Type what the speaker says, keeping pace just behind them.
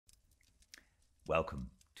Welcome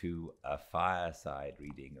to a fireside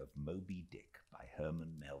reading of Moby Dick by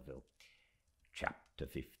Herman Melville, Chapter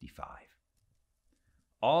 55.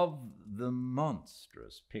 Of the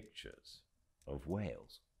monstrous pictures of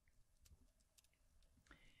whales.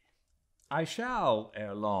 I shall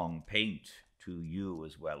ere long paint to you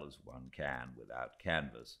as well as one can without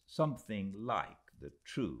canvas something like the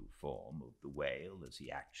true form of the whale as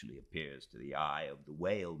he actually appears to the eye of the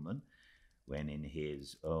whaleman, when in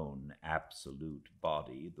his own absolute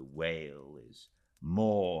body the whale is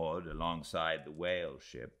moored alongside the whale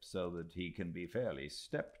ship so that he can be fairly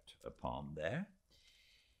stepped upon there.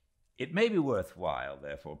 It may be worthwhile,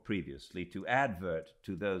 therefore, previously to advert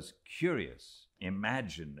to those curious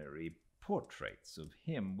imaginary portraits of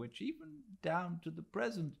him which even down to the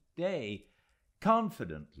present day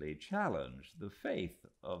confidently challenge the faith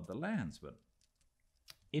of the landsman.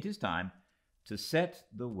 It is time to set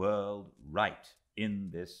the world right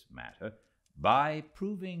in this matter by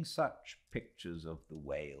proving such pictures of the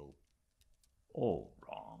whale all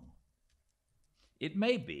wrong. It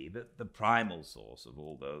may be that the primal source of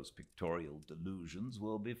all those pictorial delusions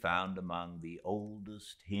will be found among the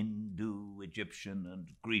oldest Hindu, Egyptian, and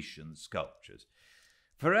Grecian sculptures.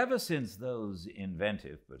 For ever since those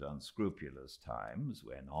inventive but unscrupulous times,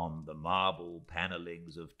 when on the marble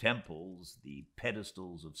panellings of temples, the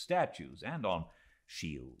pedestals of statues, and on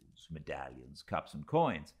shields, medallions, cups, and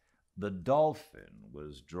coins, the dolphin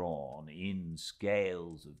was drawn in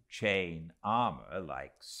scales of chain armor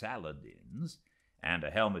like Saladin's, and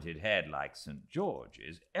a helmeted head like St.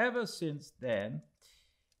 George's, ever since then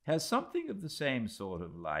has something of the same sort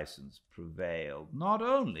of license prevailed, not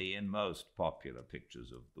only in most popular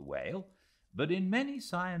pictures of the whale, but in many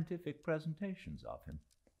scientific presentations of him.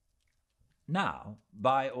 Now,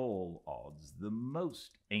 by all odds, the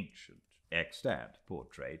most ancient extant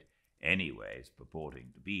portrait, anyways purporting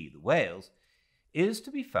to be the whale's, is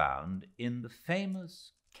to be found in the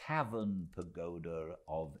famous cavern pagoda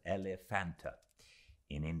of Elephanta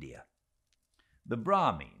in India. The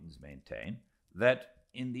Brahmins maintain that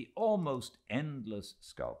in the almost endless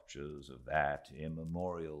sculptures of that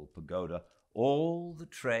immemorial pagoda, all the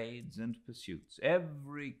trades and pursuits,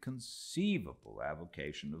 every conceivable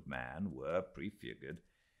avocation of man were prefigured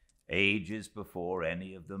ages before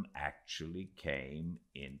any of them actually came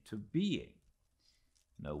into being.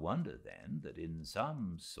 No wonder, then, that in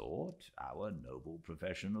some sort our noble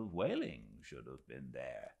profession of whaling should have been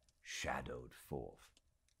there, shadowed forth.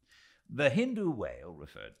 The Hindu whale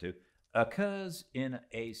referred to occurs in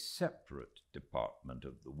a separate department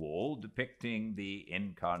of the wall, depicting the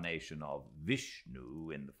incarnation of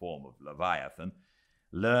Vishnu in the form of Leviathan,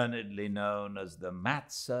 learnedly known as the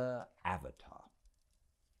Matsya Avatar.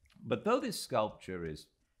 But though this sculpture is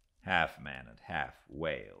half man and half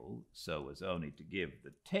whale, so as only to give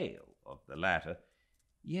the tail of the latter,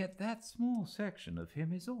 yet that small section of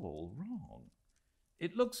him is all wrong.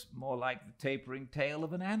 It looks more like the tapering tail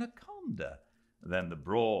of an anaconda than the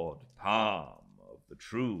broad palm of the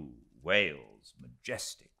true whale's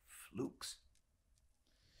majestic flukes.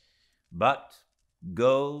 But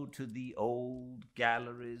go to the old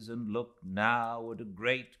galleries and look now at a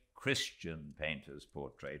great Christian painter's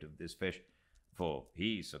portrait of this fish, for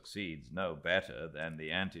he succeeds no better than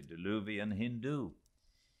the antediluvian Hindu.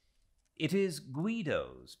 It is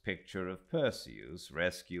Guido's picture of Perseus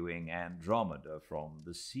rescuing Andromeda from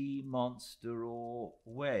the sea monster or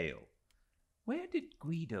whale. Where did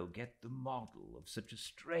Guido get the model of such a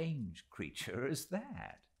strange creature as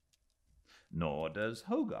that? Nor does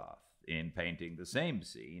Hogarth, in painting the same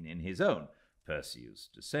scene in his own Perseus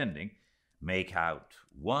Descending, make out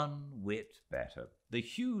one whit better. The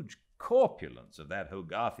huge corpulence of that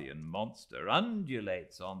Hogarthian monster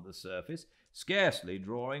undulates on the surface, scarcely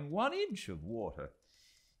drawing 1 inch of water.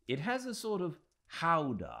 It has a sort of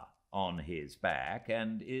howdah on his back,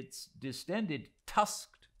 and its distended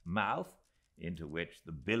tusked mouth, into which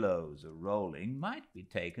the billows are rolling, might be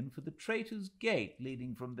taken for the Traitor's Gate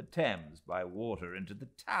leading from the Thames by water into the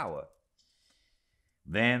Tower.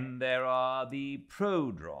 Then there are the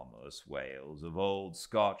prodromous whales of old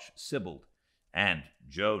Scotch Sibbald, and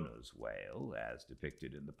Jonah's whale, as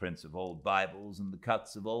depicted in the prints of old Bibles and the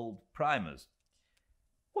cuts of old primers.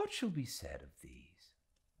 What shall be said of these?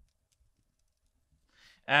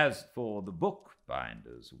 As for the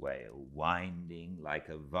bookbinder's whale, winding like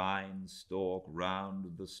a vine stalk round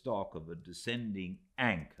the stalk of a descending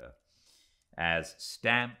anchor, as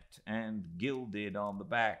stamped and gilded on the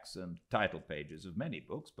backs and title pages of many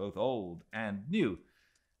books, both old and new,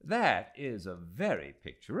 that is a very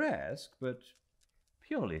picturesque but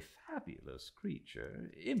purely fabulous creature,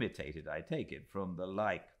 imitated, I take it, from the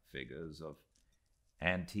like figures of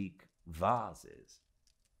antique vases.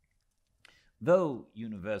 Though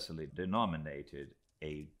universally denominated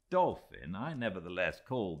a dolphin, I nevertheless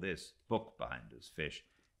call this bookbinder's fish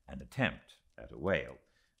an attempt at a whale,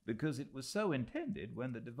 because it was so intended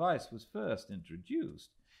when the device was first introduced.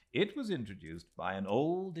 It was introduced by an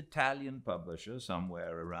old Italian publisher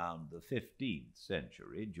somewhere around the 15th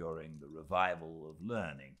century during the revival of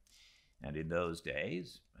learning. And in those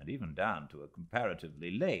days, and even down to a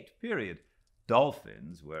comparatively late period,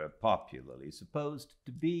 dolphins were popularly supposed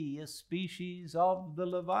to be a species of the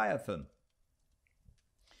Leviathan.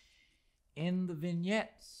 In the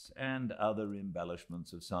vignettes and other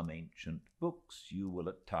embellishments of some ancient books, you will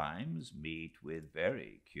at times meet with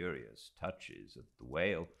very curious touches of the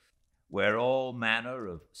whale, where all manner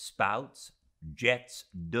of spouts, jets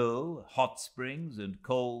d'eau, hot springs, and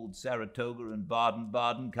cold Saratoga and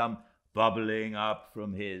Baden-Baden come bubbling up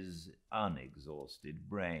from his unexhausted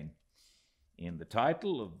brain. In the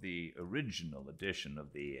title of the original edition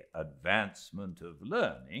of the Advancement of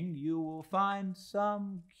Learning, you will find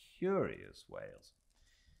some curious whales.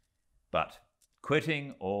 But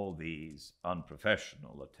quitting all these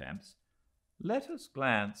unprofessional attempts, let us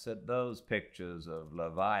glance at those pictures of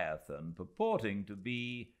Leviathan purporting to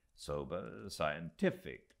be sober,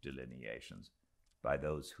 scientific delineations by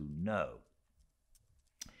those who know.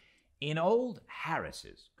 In old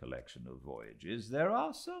Harris's collection of voyages, there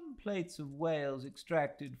are some plates of whales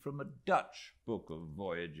extracted from a Dutch book of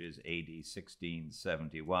voyages AD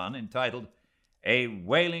 1671 entitled A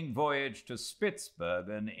Whaling Voyage to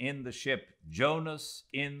Spitzbergen in the ship Jonas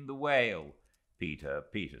in the Whale, Peter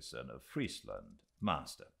Peterson of Friesland,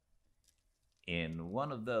 master. In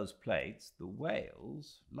one of those plates, the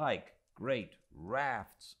whales, like great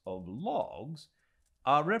rafts of logs,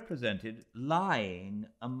 are represented lying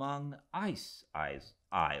among ice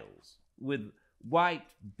isles, with white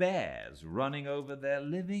bears running over their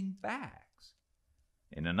living backs.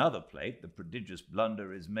 In another plate, the prodigious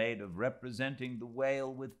blunder is made of representing the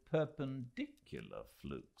whale with perpendicular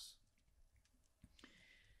flukes.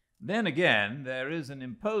 Then again, there is an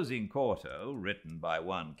imposing quarto written by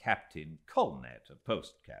one Captain Colnet, a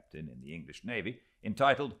post-captain in the English Navy,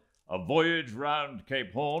 entitled A Voyage Round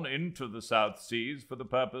Cape Horn into the South Seas for the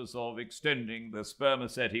purpose of extending the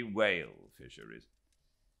spermaceti whale fisheries.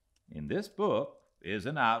 In this book is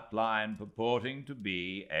an outline purporting to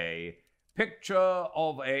be a picture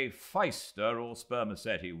of a pfister or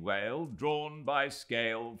spermaceti whale drawn by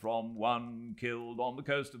scale from one killed on the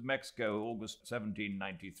coast of Mexico, August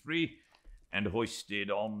 1793, and hoisted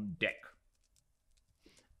on deck.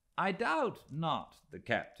 I doubt not the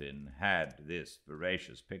captain had this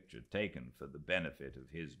veracious picture taken for the benefit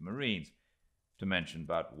of his marines. To mention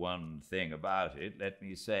but one thing about it, let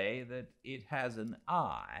me say that it has an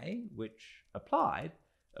eye which, applied,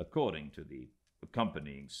 according to the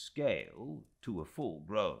accompanying scale, to a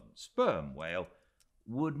full-grown sperm whale,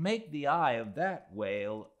 would make the eye of that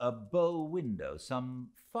whale a bow window some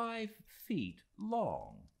 5 feet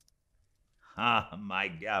long. Ah, my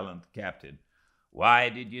gallant captain, why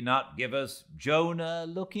did you not give us Jonah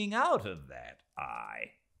looking out of that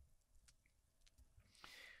eye?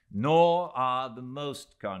 Nor are the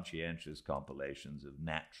most conscientious compilations of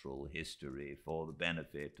natural history for the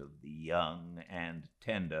benefit of the young and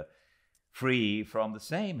tender free from the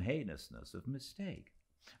same heinousness of mistake.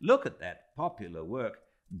 Look at that popular work,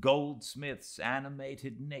 Goldsmith's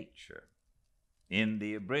Animated Nature. In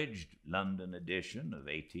the abridged London edition of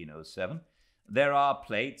 1807, there are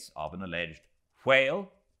plates of an alleged whale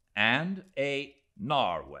and a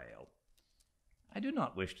narwhale. I do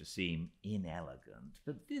not wish to seem inelegant,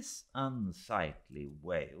 but this unsightly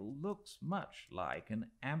whale looks much like an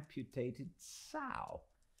amputated sow.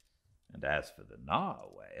 And as for the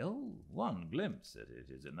narwhale, one glimpse at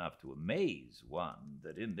it is enough to amaze one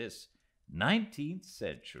that in this 19th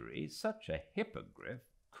century such a hippogriff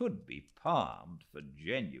could be palmed for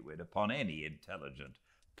genuine upon any intelligent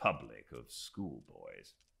public of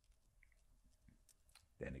schoolboys.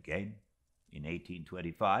 Then again, in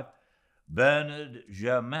 1825, Bernard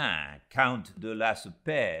Germain, Count de la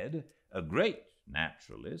Cepede, a great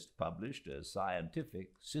naturalist, published a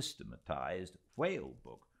scientific, systematized whale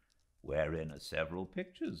book, wherein are several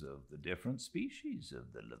pictures of the different species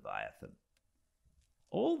of the Leviathan.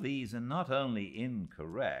 All these are not only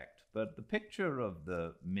incorrect, but the picture of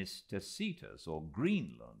the Mysticetus, or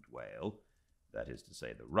Greenland whale, that is to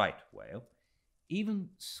say the right whale, even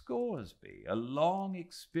Scoresby, a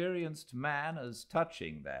long-experienced man as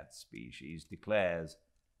touching that species, declares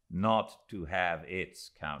not to have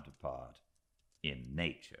its counterpart in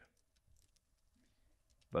nature.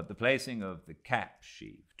 But the placing of the cap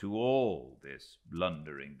sheaf to all this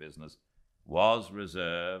blundering business was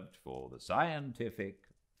reserved for the scientific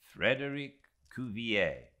Frederic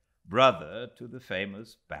Cuvier, brother to the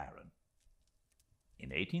famous Baron. In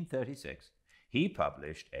 1836, he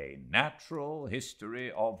published a natural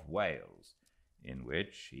history of whales, in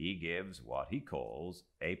which he gives what he calls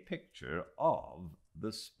a picture of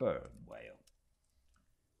the sperm whale.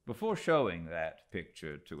 Before showing that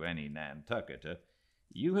picture to any Nantucketer,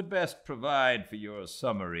 you had best provide for your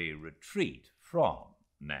summary retreat from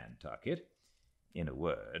Nantucket. In a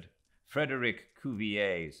word, Frederic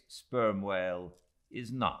Cuvier's sperm whale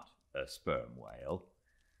is not a sperm whale,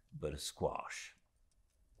 but a squash.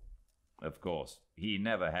 Of course, he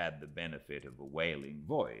never had the benefit of a whaling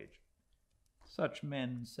voyage. Such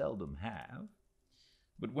men seldom have.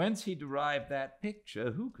 But whence he derived that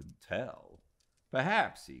picture, who can tell?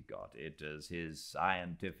 Perhaps he got it as his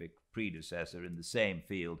scientific predecessor in the same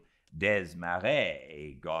field,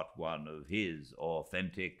 Desmarais, got one of his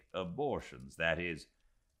authentic abortions, that is,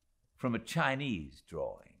 from a Chinese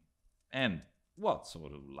drawing. And what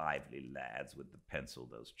sort of lively lads with the pencil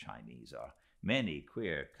those Chinese are. Many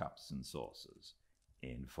queer cups and saucers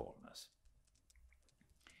inform us.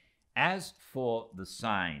 As for the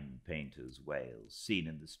sign painters' whales seen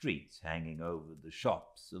in the streets hanging over the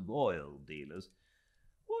shops of oil dealers,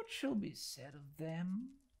 what shall be said of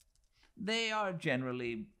them? They are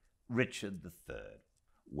generally Richard III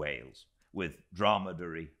whales, with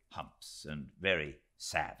dromedary humps and very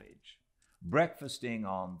savage, breakfasting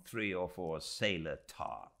on 3 or 4 sailor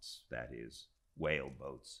tarts, that is, whale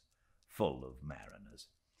boats full of mariners,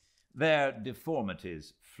 their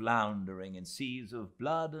deformities floundering in seas of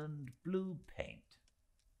blood and blue paint.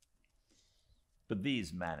 But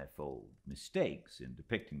these manifold mistakes in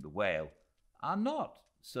depicting the whale are not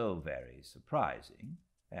so very surprising,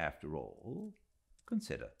 after all.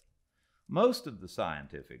 Consider, most of the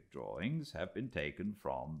scientific drawings have been taken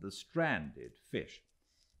from the stranded fish,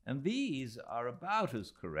 and these are about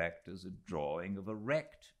as correct as a drawing of a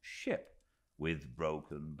wrecked ship with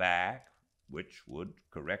broken back, which would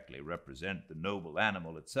correctly represent the noble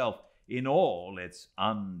animal itself in all its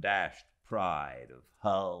undashed pride of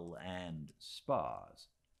hull and spars.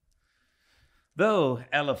 Though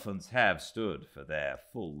elephants have stood for their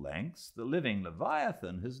full lengths, the living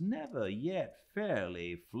Leviathan has never yet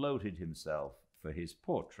fairly floated himself for his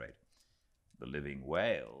portrait. The living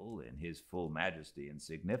whale, in his full majesty and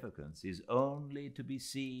significance, is only to be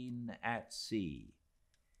seen at sea,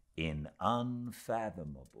 in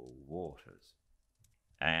unfathomable waters.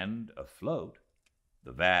 And afloat,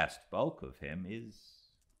 the vast bulk of him is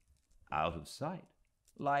out of sight,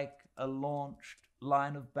 like a launched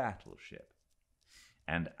line of battle ship.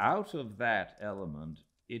 And out of that element,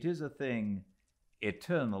 it is a thing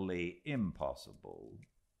eternally impossible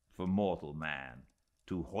for mortal man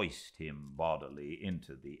to hoist him bodily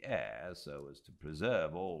into the air so as to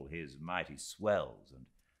preserve all his mighty swells and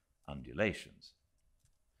undulations.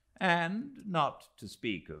 And not to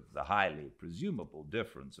speak of the highly presumable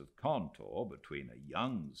difference of contour between a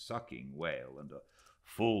young sucking whale and a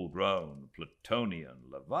full-grown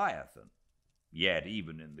Platonian leviathan. Yet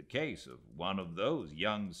even in the case of one of those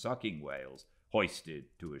young sucking whales hoisted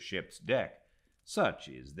to a ship's deck, such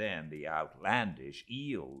is then the outlandish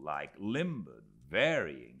eel-like limbed,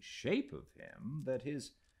 varying shape of him that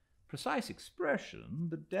his precise expression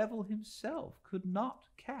the devil himself could not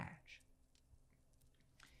catch.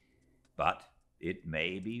 But it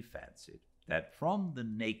may be fancied that from the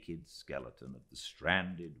naked skeleton of the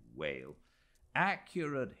stranded whale,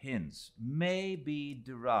 accurate hints may be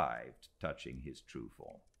derived touching his true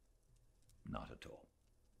form. Not at all,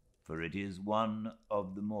 for it is one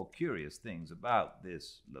of the more curious things about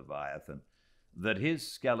this Leviathan that his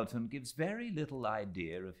skeleton gives very little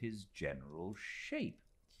idea of his general shape.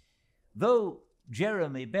 Though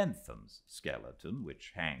Jeremy Bentham's skeleton,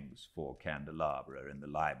 which hangs 4 candelabra in the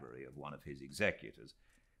library of one of his executors,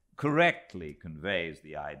 correctly conveys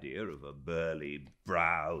the idea of a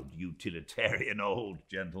burly-browed, utilitarian old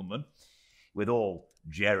gentleman, with all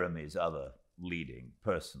Jeremy's other leading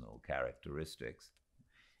personal characteristics.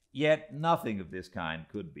 Yet nothing of this kind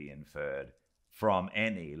could be inferred from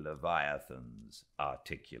any Leviathan's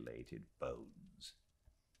articulated bones.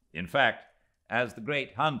 In fact, as the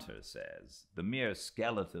great Hunter says, the mere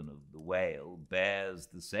skeleton of the whale bears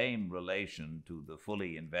the same relation to the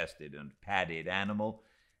fully invested and padded animal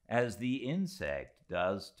as the insect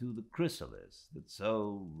does to the chrysalis that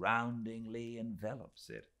so roundingly envelops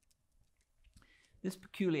it. This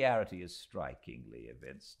peculiarity is strikingly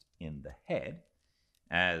evinced in the head,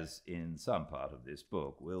 as in some part of this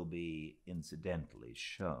book will be incidentally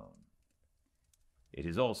shown. It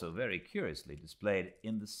is also very curiously displayed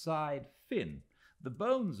in the side fin, the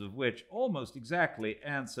bones of which almost exactly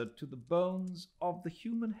answer to the bones of the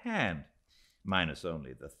human hand, minus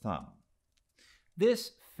only the thumb.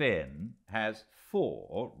 This fin has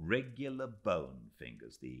 4 regular bone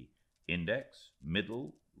fingers, the index,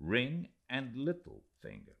 middle, ring, and little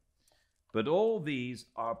finger. But all these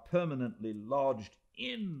are permanently lodged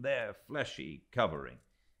in their fleshy covering,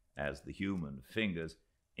 as the human fingers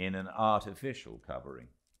in an artificial covering.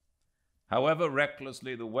 However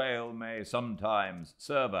recklessly the whale may sometimes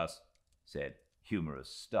serve us, said humorous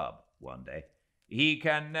Stubb one day, he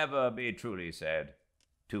can never be truly said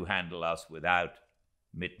to handle us without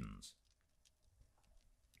mittens.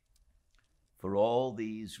 For all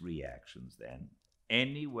these reactions, then,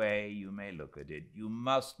 any way you may look at it, you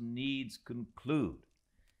must needs conclude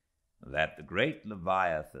that the great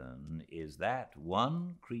Leviathan is that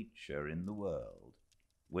one creature in the world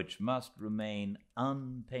which must remain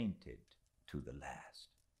unpainted to the last.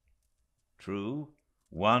 True,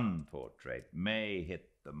 one portrait may hit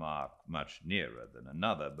the mark much nearer than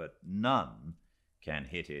another, but none can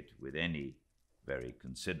hit it with any very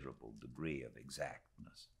considerable degree of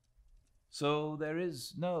exactness. So there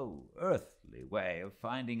is no earthly way of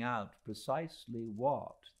finding out precisely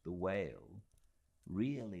what the whale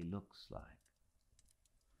really looks like.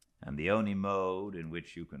 And the only mode in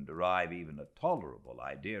which you can derive even a tolerable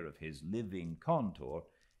idea of his living contour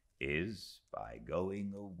is by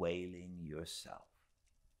going a-whaling yourself.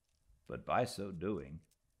 But by so doing,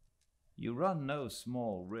 you run no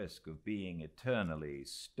small risk of being eternally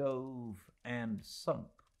stove and sunk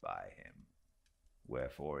by him.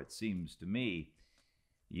 Wherefore it seems to me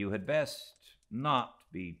you had best not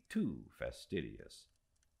be too fastidious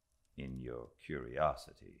in your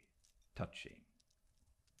curiosity touching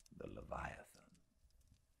the Leviathan.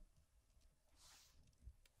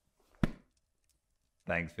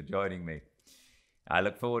 Thanks for joining me. I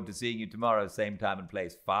look forward to seeing you tomorrow, same time and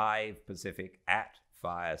place, 5 Pacific at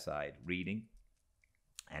Fireside Reading.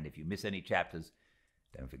 And if you miss any chapters,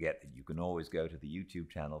 don't forget that you can always go to the YouTube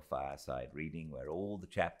channel Fireside Reading, where all the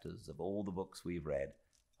chapters of all the books we've read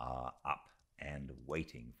are up and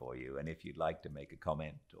waiting for you. And if you'd like to make a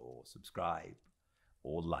comment or subscribe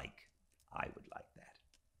or like, I would like that.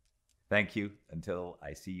 Thank you. Until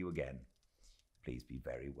I see you again, please be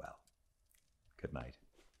very well. Good night.